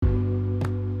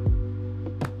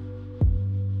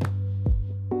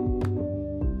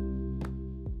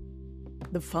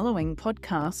The following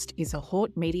podcast is a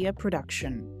Hort Media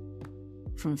production.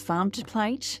 From farm to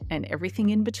plate and everything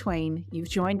in between, you've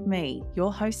joined me,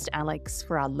 your host Alex,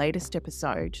 for our latest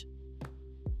episode.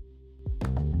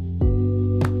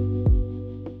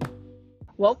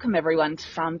 Welcome everyone to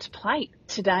Farm to Plate.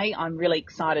 Today I'm really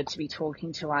excited to be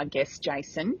talking to our guest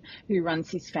Jason, who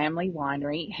runs his family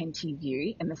winery,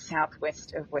 Henty in the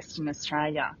southwest of Western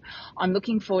Australia. I'm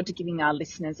looking forward to giving our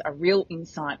listeners a real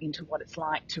insight into what it's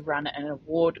like to run an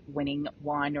award-winning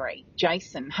winery.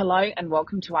 Jason, hello and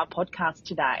welcome to our podcast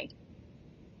today.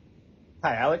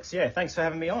 Hey Alex, thanks for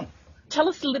having me on. Tell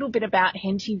us a little bit about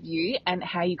Henty and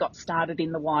how you got started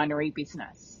in the winery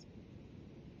business.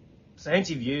 So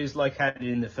Henty is located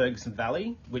in the Ferguson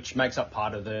Valley, which makes up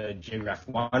part of the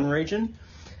geographic wine region.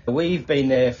 We've been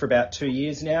there for about 2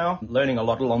 years now, learning a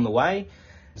lot along the way.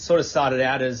 Sort of started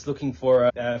out as looking for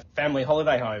a family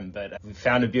holiday home, but we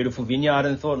found a beautiful vineyard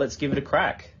and thought, let's give it a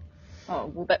crack. Oh,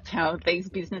 well, that's how these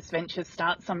business ventures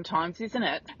start sometimes, isn't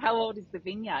it? How old is the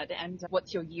vineyard and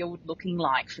what's your yield looking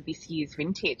like for this year's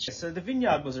vintage? So the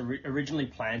vineyard was originally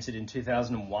planted in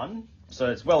 2001, so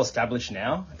it's well established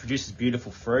now. It produces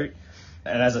beautiful fruit.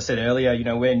 And as I said earlier,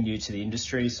 we're new to the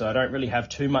industry, so I don't really have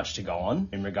too much to go on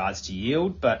in regards to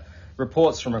yield, but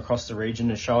reports from across the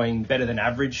region are showing better than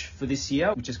average for this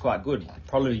year, which is quite good,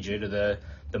 probably due to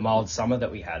the mild summer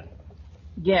that we had.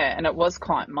 Yeah, and it was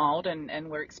quite mild,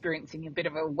 and we're experiencing a bit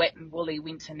of a wet and woolly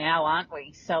winter now, aren't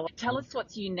we? So tell us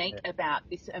what's unique about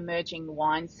this emerging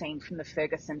wine scene from the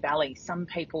Ferguson Valley. Some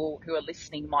people who are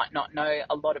listening might not know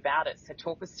a lot about it, so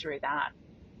talk us through that.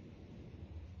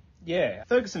 Yeah,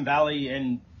 Ferguson Valley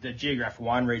and the geographic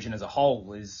wine region as a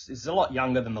whole is a lot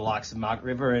younger than the likes of Margaret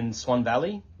River and Swan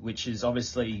Valley, which is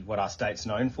obviously what our state's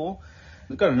known for.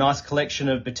 We've got a nice collection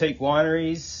of boutique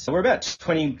wineries. We're about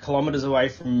 20 kilometres away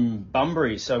from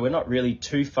Bunbury, so we're not really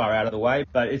too far out of the way,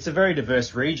 but it's a very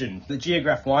diverse region. The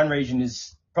geographic wine region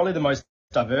is probably the most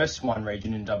diverse wine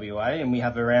region in WA, and we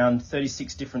have around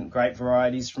 36 different grape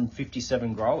varieties from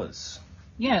 57 growers.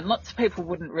 Yeah, and lots of people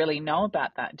wouldn't really know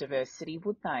about that diversity,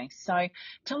 would they? So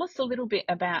tell us a little bit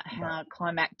about how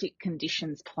climatic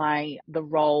conditions play the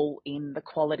role in the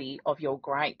quality of your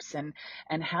grapes and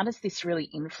how does this really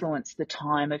influence the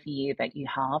time of year that you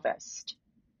harvest?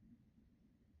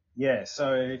 Yeah,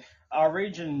 so our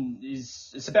region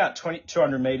it's about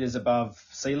 200 metres above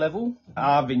sea level.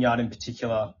 Our vineyard in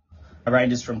particular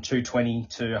ranges from 220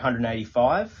 to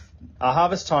 185. Our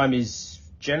harvest time is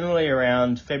generally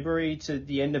around February to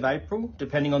the end of April,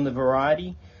 depending on the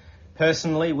variety.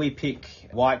 Personally, we pick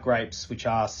white grapes, which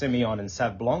are Semillon and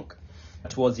Sauv Blanc,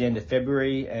 towards the end of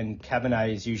February, and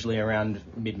Cabernet is usually around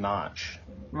mid-March.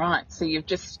 Right, so you've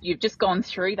just gone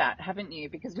through that, haven't you?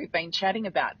 Because we've been chatting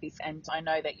about this, and I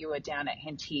know that you were down at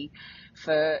Henty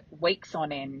for weeks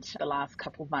on end the last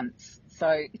couple of months.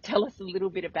 So tell us a little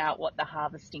bit about what the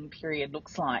harvesting period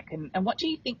looks like, and what do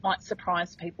you think might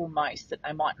surprise people most that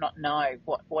they might not know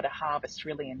what a harvest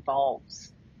really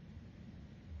involves?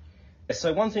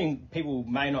 So one thing people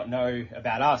may not know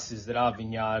about us is that our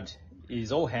vineyard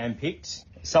is all hand-picked.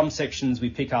 Some sections we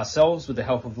pick ourselves with the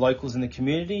help of locals in the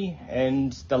community,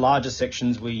 and the larger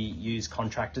sections we use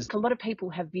contractors. A lot of people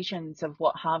have visions of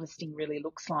what harvesting really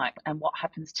looks like and what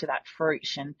happens to that fruit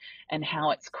and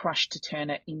how it's crushed to turn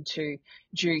it into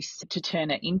juice, to turn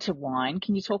it into wine.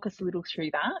 Can you talk us a little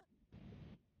through that?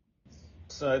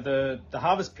 So the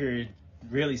harvest period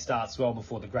really starts well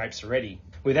before the grapes are ready.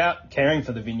 Without caring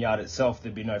for the vineyard itself,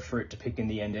 there'd be no fruit to pick in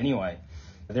the end anyway.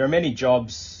 There are many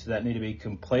jobs that need to be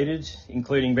completed,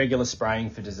 including regular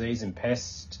spraying for disease and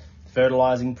pests,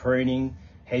 fertilising, pruning,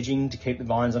 hedging to keep the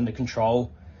vines under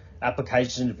control,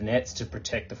 application of nets to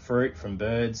protect the fruit from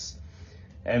birds.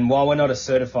 And while we're not a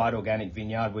certified organic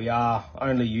vineyard, we are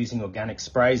only using organic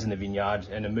sprays in the vineyard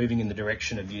and are moving in the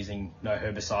direction of using no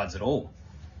herbicides at all.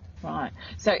 Right.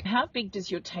 So how big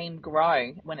does your team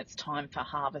grow when it's time for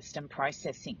harvest and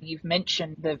processing? You've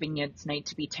mentioned the vineyards need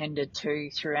to be tended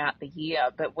to throughout the year,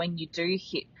 but when you do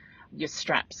hit your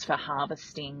straps for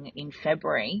harvesting in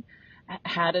February,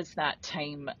 how does that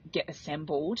team get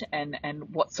assembled and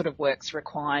what sort of work's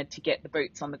required to get the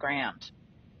boots on the ground?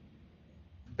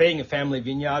 Being a family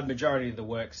vineyard, majority of the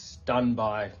work's done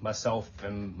by myself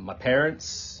and my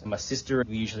parents, and my sister.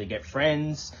 We usually get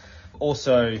friends.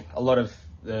 Also, a lot of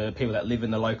the people that live in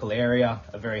the local area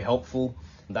are very helpful.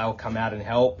 They'll come out and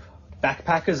help.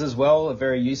 Backpackers as well are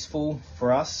very useful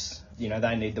for us.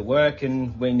 They need the work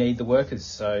and we need the workers,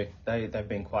 so they've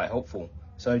been quite helpful.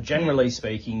 So generally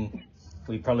speaking,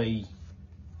 we probably,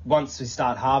 once we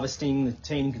start harvesting, the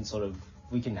team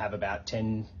we can have about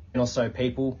 10 or so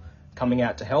people coming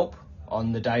out to help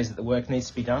on the days that the work needs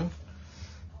to be done.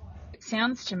 It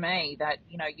sounds to me that,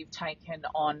 you've taken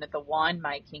on the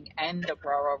winemaking and the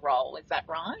grower role. Is that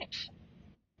right?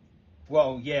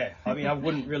 Well, yeah. I mean, I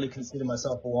wouldn't really consider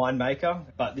myself a winemaker,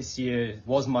 but this year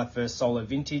was my first solo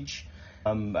vintage.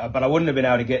 But I wouldn't have been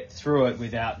able to get through it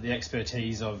without the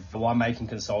expertise of a winemaking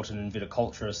consultant and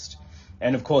viticulturist,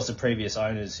 and of course the previous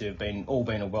owners who have all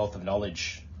been a wealth of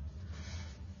knowledge.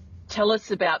 Tell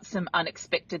us about some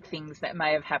unexpected things that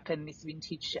may have happened this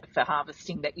vintage for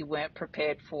harvesting that you weren't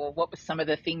prepared for. What were some of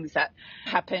the things that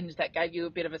happened that gave you a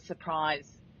bit of a surprise?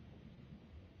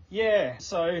 Yeah,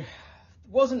 so it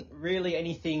wasn't really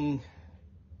anything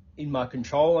in my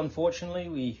control, unfortunately.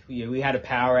 We had a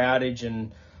power outage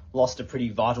and lost a pretty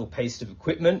vital piece of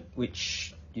equipment,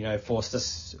 which, forced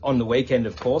us on the weekend,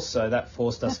 of course. So that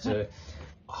forced us to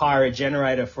hire a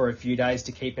generator for a few days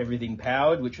to keep everything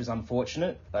powered, which was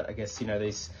unfortunate. But I guess,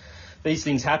 these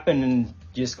things happen and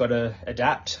you just got to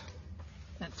adapt.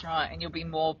 That's right, and you'll be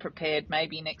more prepared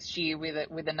maybe next year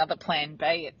with another plan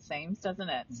B, it seems, doesn't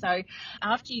it? So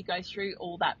after you go through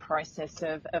all that process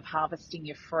of harvesting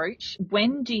your fruit,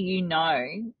 when do you know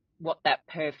what that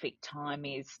perfect time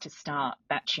is to start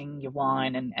batching your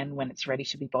wine and when it's ready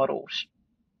to be bottled?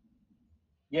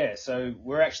 Yeah, so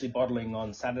we're actually bottling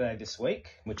on Saturday this week,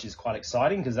 which is quite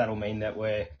exciting because that'll mean that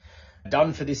we're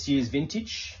done for this year's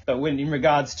vintage. But in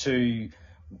regards to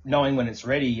knowing when it's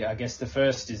ready, I guess the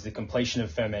first is the completion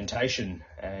of fermentation,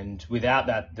 and without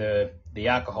that, the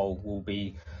alcohol will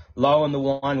be low and the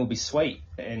wine will be sweet.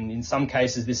 And in some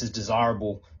cases, this is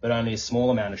desirable, but only a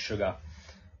small amount of sugar.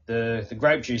 The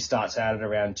grape juice starts out at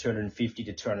around 250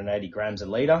 to 280 grams a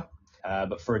litre,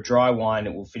 but for a dry wine,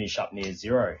 it will finish up near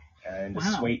zero, and Wow.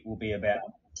 the sweet will be about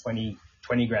 20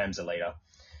 grams a litre.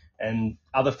 And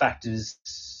other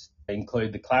factors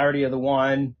include the clarity of the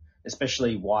wine,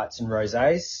 especially whites and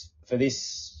rosés. For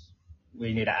this,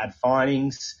 we need to add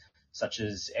finings such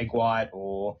as egg white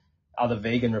or other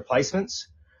vegan replacements.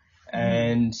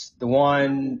 And the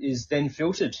wine is then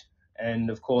filtered. And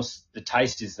of course, the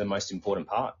taste is the most important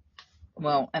part.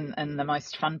 Well, and the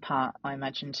most fun part, I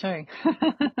imagine, too,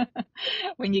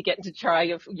 when you get to try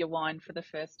your wine for the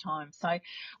first time. So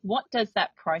what does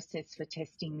that process for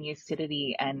testing the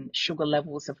acidity and sugar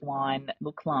levels of wine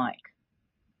look like?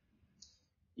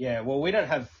 Yeah, well, we don't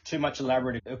have too much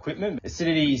elaborate equipment.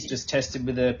 Acidity is just tested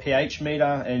with a pH meter,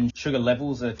 and sugar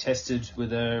levels are tested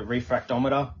with a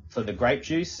refractometer for the grape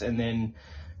juice, and then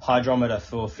hydrometer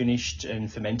for finished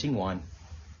and fermenting wine.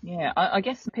 Yeah, I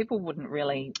guess people wouldn't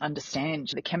really understand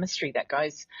the chemistry that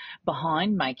goes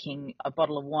behind making a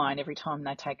bottle of wine every time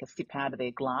they take a sip out of their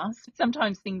glass.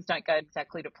 Sometimes things don't go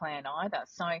exactly to plan either.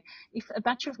 So if a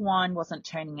batch of wine wasn't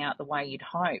turning out the way you'd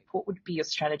hope, what would be your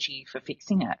strategy for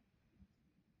fixing it?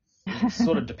 It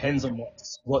sort of depends on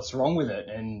what's wrong with it,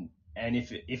 and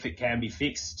if it can be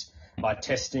fixed by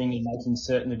testing and making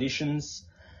certain additions.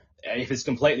 If it's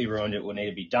completely ruined, it will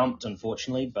need to be dumped,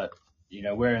 unfortunately. But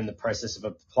we're in the process of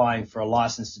applying for a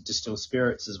license to distill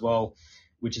spirits as well,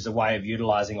 which is a way of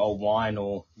utilising old wine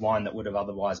or wine that would have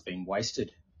otherwise been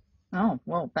wasted. Oh,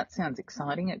 well, that sounds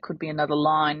exciting. It could be another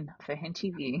line for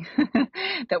Henty View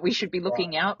that we should be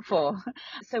looking out for.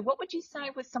 So what would you say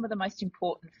were some of the most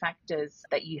important factors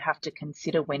that you have to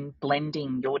consider when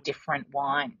blending your different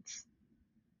wines?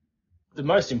 The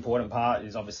most important part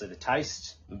is obviously the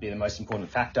taste would be the most important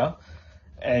factor,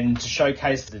 and to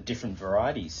showcase the different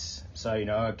varieties. So,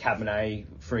 a Cabernet,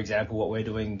 for example, what we're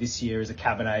doing this year is a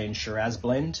Cabernet and Shiraz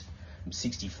blend,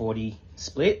 60-40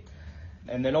 split.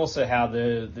 And then also how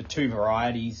the two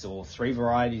varieties or three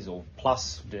varieties or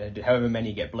plus, however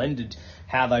many get blended,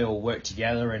 how they all work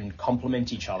together and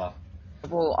complement each other.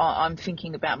 Well, I'm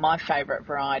thinking about my favourite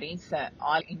varieties that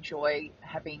I enjoy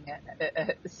having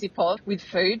a sip of with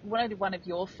food. What are one of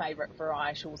your favourite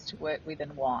varietals to work with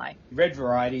and why? Red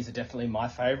varieties are definitely my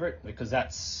favourite because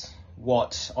that's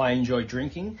what I enjoy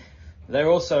drinking. They're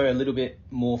also a little bit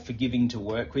more forgiving to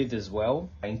work with as well,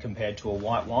 and compared to a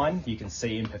white wine. You can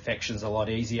see imperfections a lot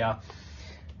easier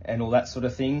and all that sort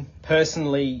of thing.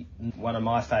 Personally, one of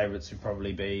my favourites would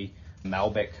probably be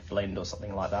Malbec blend or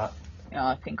something like that.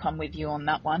 I think I'm with you on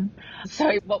that one.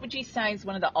 So what would you say is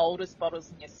one of the oldest bottles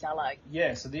in your cellar?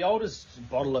 Yeah, so the oldest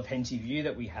bottle of Henty View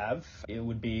that we have, it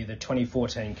would be the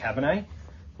 2014 Cabernet,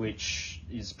 which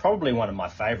is probably one of my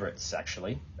favourites,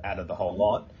 actually, out of the whole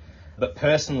lot. But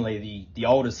personally, the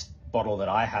oldest bottle that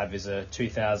I have is a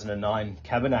 2009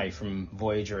 Cabernet from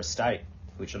Voyager Estate,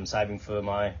 which I'm saving for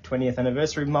my 20th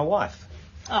anniversary with my wife.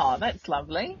 Oh, that's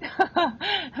lovely.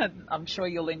 I'm sure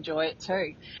you'll enjoy it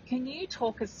too. Can you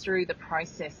talk us through the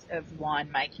process of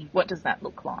winemaking? What does that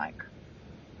look like?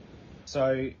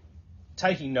 So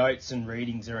taking notes and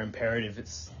readings are imperative.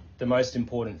 It's the most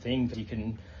important thing. You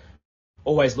can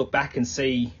always look back and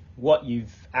see what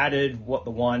you've added, what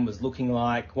the wine was looking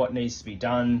like, what needs to be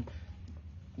done,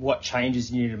 what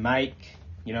changes you need to make,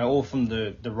 all from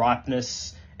the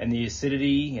ripeness and the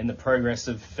acidity and the progress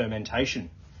of fermentation.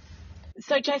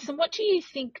 So, Jason, what do you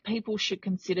think people should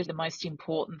consider the most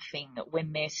important thing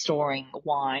when they're storing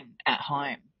wine at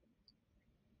home?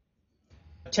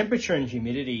 Temperature and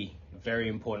humidity are very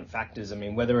important factors. I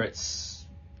mean, whether it's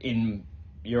in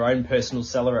your own personal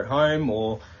cellar at home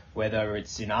or whether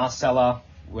it's in our cellar,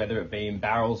 whether it be in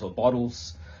barrels or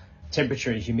bottles,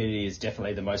 temperature and humidity is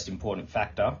definitely the most important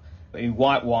factor. In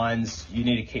white wines, you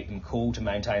need to keep them cool to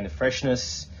maintain the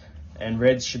freshness, and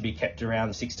reds should be kept around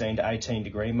the 16 to 18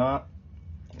 degree mark.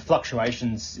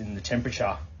 Fluctuations in the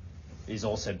temperature is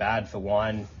also bad for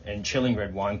wine, and chilling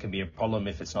red wine can be a problem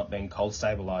if it's not being cold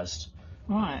stabilised.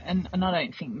 Right, and I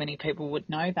don't think many people would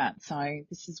know that, so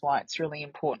this is why it's really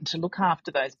important to look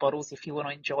after those bottles if you want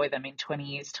to enjoy them in 20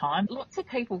 years' time. Lots of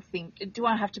people think, do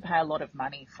I have to pay a lot of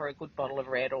money for a good bottle of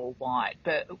red or white?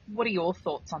 But what are your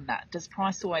thoughts on that? Does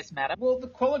price always matter? Well, the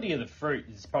quality of the fruit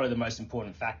is probably the most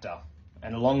important factor,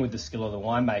 and along with the skill of the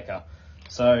winemaker.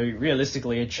 So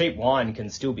realistically, a cheap wine can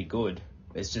still be good.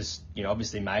 It's just,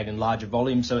 obviously made in larger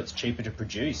volumes, so it's cheaper to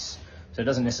produce. So it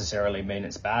doesn't necessarily mean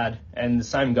it's bad. And the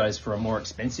same goes for a more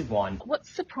expensive wine. What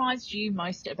surprised you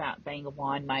most about being a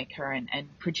winemaker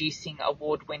and producing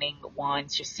award-winning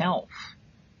wines yourself?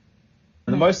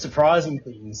 The most surprising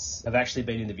things have actually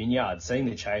been in the vineyard, seeing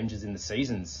the changes in the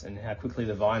seasons and how quickly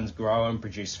the vines grow and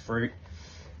produce fruit.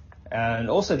 And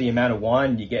also the amount of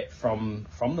wine you get from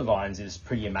the vines is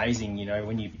pretty amazing.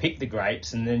 When you pick the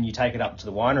grapes and then you take it up to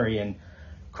the winery and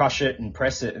crush it and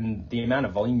press it, and the amount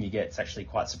of volume you get is actually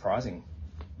quite surprising.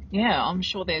 Yeah, I'm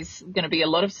sure there's going to be a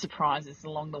lot of surprises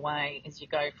along the way as you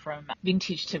go from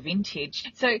vintage to vintage.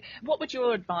 So what would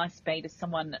your advice be to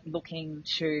someone looking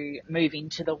to move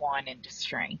into the wine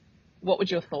industry? What would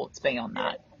your thoughts be on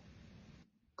that?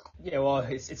 Yeah, well,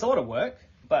 it's a lot of work,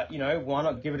 but, why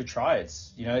not give it a try?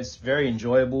 It's very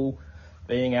enjoyable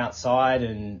being outside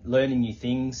and learning new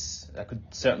things. I could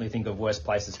certainly think of worse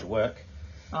places to work.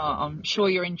 Oh, I'm sure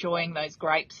you're enjoying those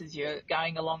grapes as you're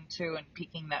going along too and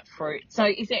picking that fruit. So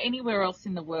is there anywhere else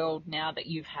in the world now that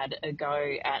you've had a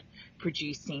go at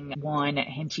producing wine at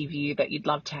Henty View that you'd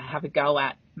love to have a go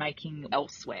at making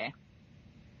elsewhere?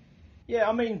 Yeah,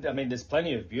 I mean, there's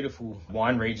plenty of beautiful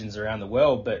wine regions around the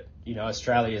world, but,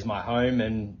 Australia is my home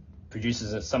and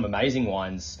produces some amazing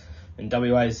wines. And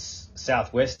WA's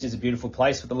southwest is a beautiful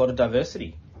place with a lot of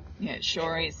diversity. Yeah, it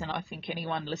sure is. And I think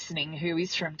anyone listening who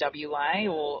is from WA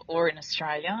or in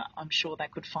Australia, I'm sure they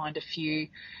could find a few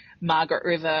Margaret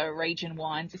River region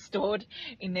wines stored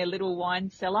in their little wine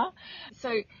cellar.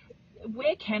 So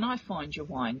where can I find your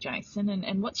wine, Jason,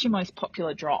 and what's your most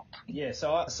popular drop? Yeah,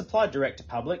 so I supply direct to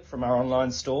public from our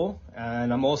online store,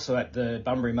 and I'm also at the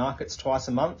Bunbury markets twice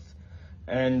a month,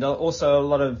 and also a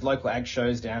lot of local ag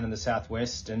shows down in the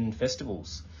southwest and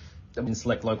festivals. I'm in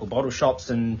select local bottle shops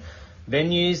and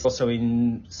venues, also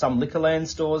in some Liquorland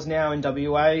stores now in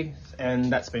WA,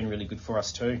 and that's been really good for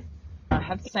us too. I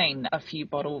have seen a few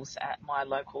bottles at my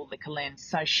local Liquorland,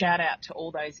 so shout out to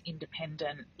all those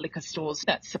independent liquor stores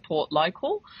that support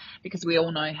local, because we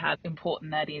all know how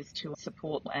important that is to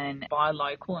support and buy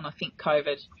local, and I think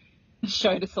COVID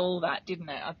showed us all that, didn't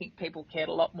it? I think people cared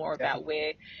a lot more about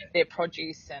where their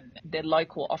produce and their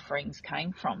local offerings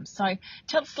came from. So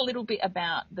tell us a little bit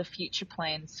about the future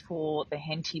plans for the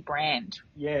Henty brand.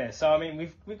 Yeah, so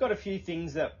we've got a few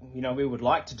things that we would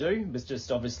like to do, but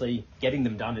just obviously getting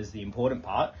them done is the important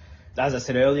part. As I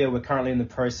said earlier, we're currently in the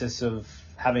process of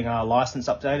having our license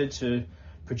updated to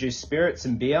produce spirits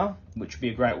and beer, which would be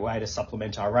a great way to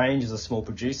supplement our range as a small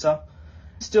producer.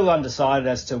 Still undecided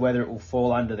as to whether it will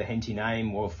fall under the Henty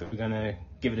name or if we're going to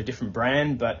give it a different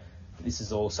brand, but this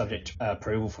is all subject to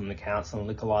approval from the council and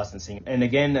liquor licensing. And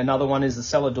again, another one is the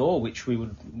cellar door, which we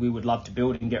would love to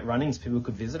build and get running so people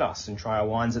could visit us and try our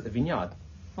wines at the vineyard.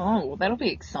 Oh, well, that'll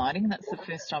be exciting. That's the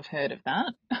first I've heard of that.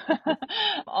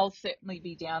 I'll certainly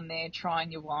be down there trying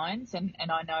your wines, and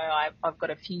I know I've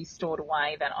got a few stored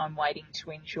away that I'm waiting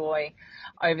to enjoy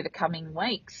over the coming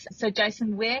weeks. So,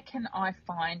 Jason, where can I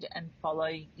find and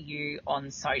follow you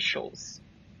on socials?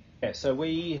 Yeah, so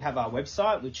we have our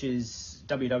website, which is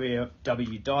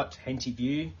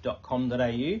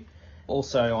www.hentyview.com.au.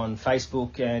 Also on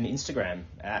Facebook and Instagram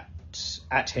at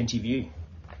hentyview.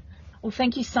 Well,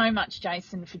 thank you so much,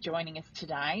 Jason, for joining us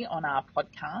today on our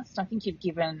podcast. I think you've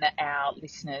given our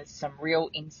listeners some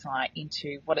real insight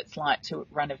into what it's like to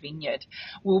run a vineyard.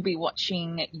 We'll be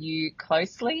watching you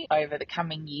closely over the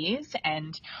coming years,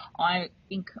 and I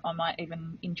think I might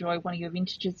even enjoy one of your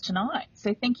vintages tonight.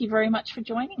 So thank you very much for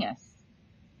joining us.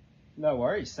 No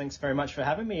worries. Thanks very much for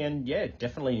having me, and yeah,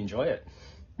 definitely enjoy it.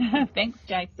 Thanks,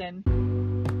 Jason.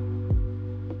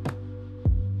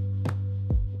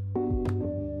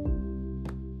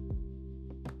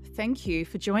 Thank you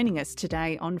for joining us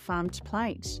today on Farm to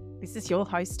Plate. This is your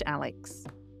host, Alex.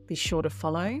 Be sure to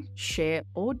follow, share,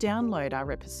 or download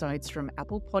our episodes from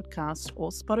Apple Podcasts or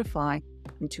Spotify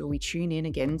until we tune in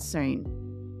again soon.